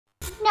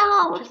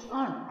No. Just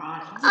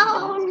alright.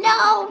 Oh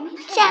no,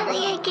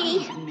 Jelly Iggy.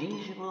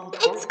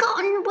 It's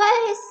gotten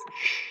worse.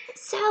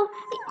 So,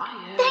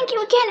 thank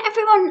you again,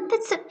 everyone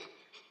that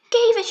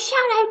gave a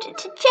shout out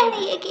to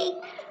Jelly Iggy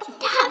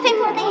to have him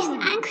released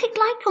and click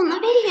like on the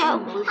video.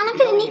 And I'm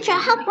going to need your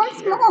help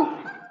once more.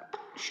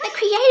 The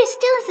creator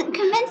still isn't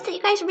convinced that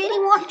you guys really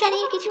want Jelly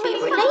Iggy to be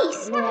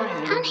released.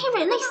 And he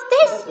released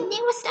this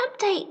newest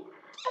update.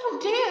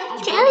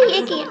 Jelly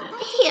Iggy,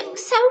 he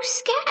looks so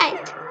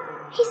scared.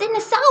 He's in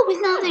a cell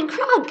with Northern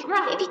Krug.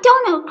 If you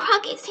don't know who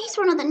Krug is, he's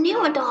one of the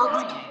newer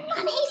dogs.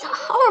 And he's a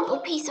horrible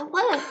piece of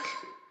work.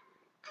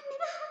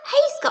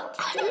 He's got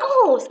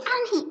claws,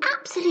 and he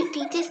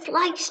absolutely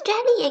dislikes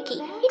Jelly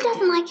Iggy. He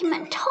doesn't like him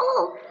at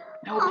all.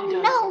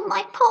 Oh no,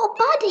 my poor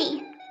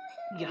buddy.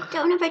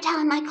 Don't ever tell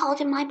him I called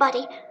him my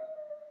buddy.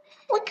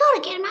 We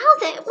gotta get him out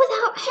there.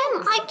 Without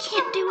him, I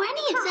can't do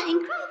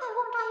anything.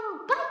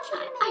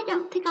 I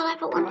don't think I'll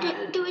ever want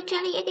to do a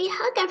Jelly Iggy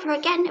hug ever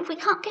again if we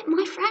can't get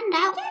my friend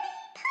out.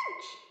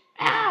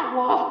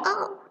 Ow!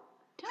 Oh.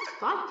 Don't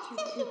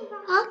bite you.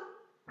 Huh?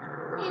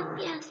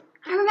 Yes.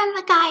 And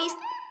remember, guys,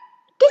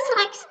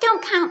 dislikes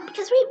don't count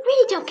because we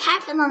really don't care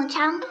for them on the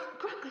channel.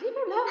 Leave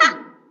her alone. Huh.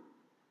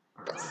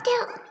 But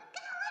still,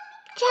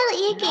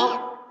 Jelly Iggy.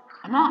 No,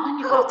 I'm not on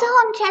your Hold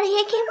on, Jelly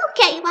Iggy. We'll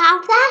get you out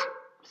of there.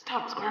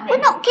 Stop squirming. We're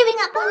not giving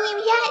up on you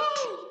yet.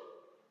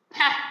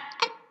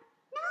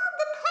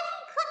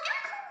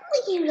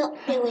 What are you lot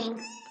doing?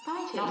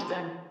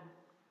 Nothing.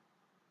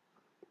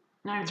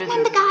 No business.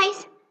 Remember,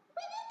 guys,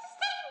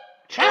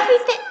 every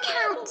bit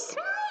counts.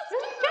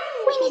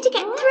 We need to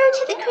get through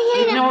to the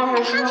creator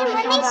and have him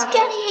release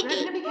Jelly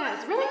Iggy.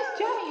 Release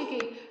Jelly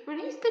Iggy.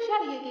 Release the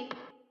Jelly Iggy.